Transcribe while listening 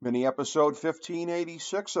Mini episode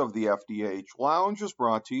 1586 of the FDH Lounge is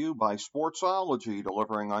brought to you by Sportsology,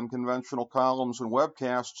 delivering unconventional columns and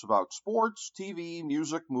webcasts about sports, TV,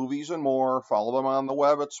 music, movies, and more. Follow them on the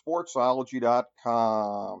web at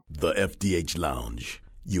sportsology.com. The FDH Lounge.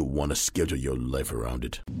 You'll want to schedule your life around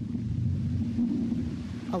it.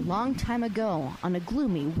 A long time ago, on a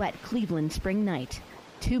gloomy, wet Cleveland spring night,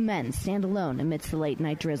 two men stand alone amidst the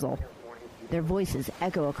late-night drizzle. Their voices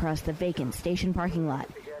echo across the vacant station parking lot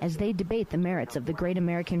as they debate the merits of the great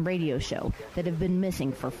American radio show that have been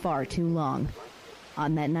missing for far too long.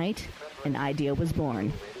 On that night, an idea was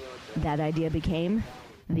born. That idea became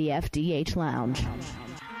the FDH Lounge.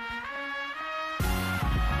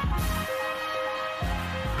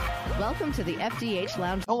 Welcome to the FDH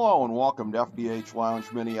Lounge. Hello and welcome to FDH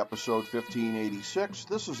Lounge Mini episode 1586.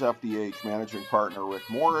 This is FDH Managing Partner Rick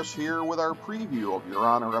Morris here with our preview of Your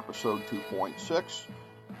Honor episode 2.6.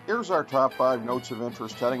 Here's our top 5 notes of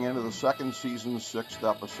interest heading into the second season's 6th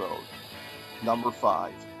episode. Number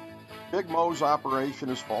 5. Big Mo's operation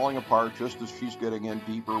is falling apart just as she's getting in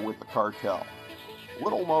deeper with the cartel.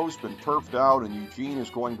 Little Mo's been turfed out and Eugene is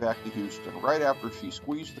going back to Houston right after she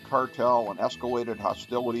squeezed the cartel and escalated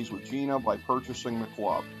hostilities with Gina by purchasing the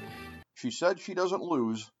club. She said she doesn't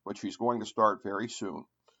lose, but she's going to start very soon.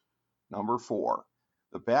 Number 4.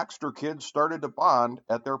 The Baxter kids started to bond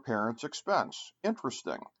at their parents' expense.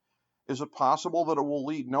 Interesting. Is it possible that it will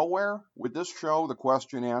lead nowhere? With this show, the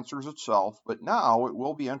question answers itself, but now it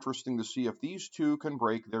will be interesting to see if these two can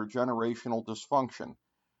break their generational dysfunction.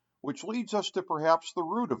 Which leads us to perhaps the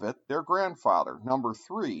root of it, their grandfather. Number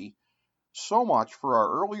 3, so much for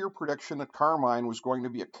our earlier prediction that Carmine was going to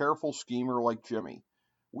be a careful schemer like Jimmy.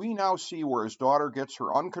 We now see where his daughter gets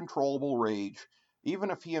her uncontrollable rage,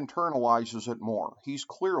 even if he internalizes it more. He's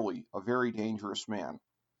clearly a very dangerous man.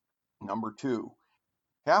 Number 2,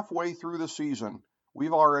 halfway through the season,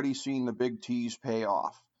 we've already seen the big tease pay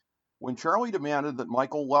off. When Charlie demanded that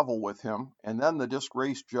Michael level with him, and then the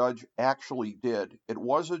disgraced judge actually did, it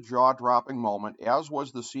was a jaw-dropping moment, as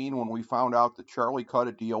was the scene when we found out that Charlie cut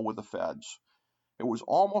a deal with the feds. It was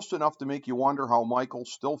almost enough to make you wonder how Michael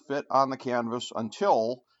still fit on the canvas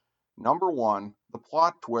until, number 1, the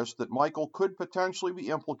plot twist that Michael could potentially be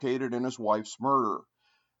implicated in his wife's murder.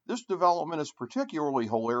 This development is particularly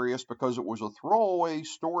hilarious because it was a throwaway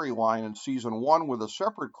storyline in Season 1 with a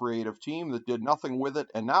separate creative team that did nothing with it,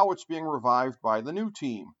 and now it's being revived by the new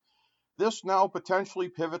team. This now potentially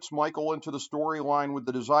pivots Michael into the storyline with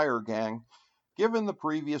the Desire Gang, given the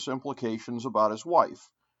previous implications about his wife.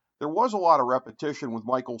 There was a lot of repetition with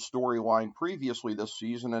Michael's storyline previously this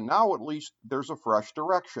season, and now at least there's a fresh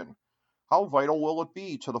direction. How vital will it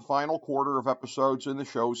be to the final quarter of episodes in the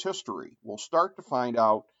show's history? We'll start to find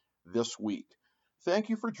out this week. Thank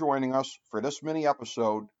you for joining us for this mini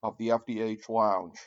episode of the FDH Lounge.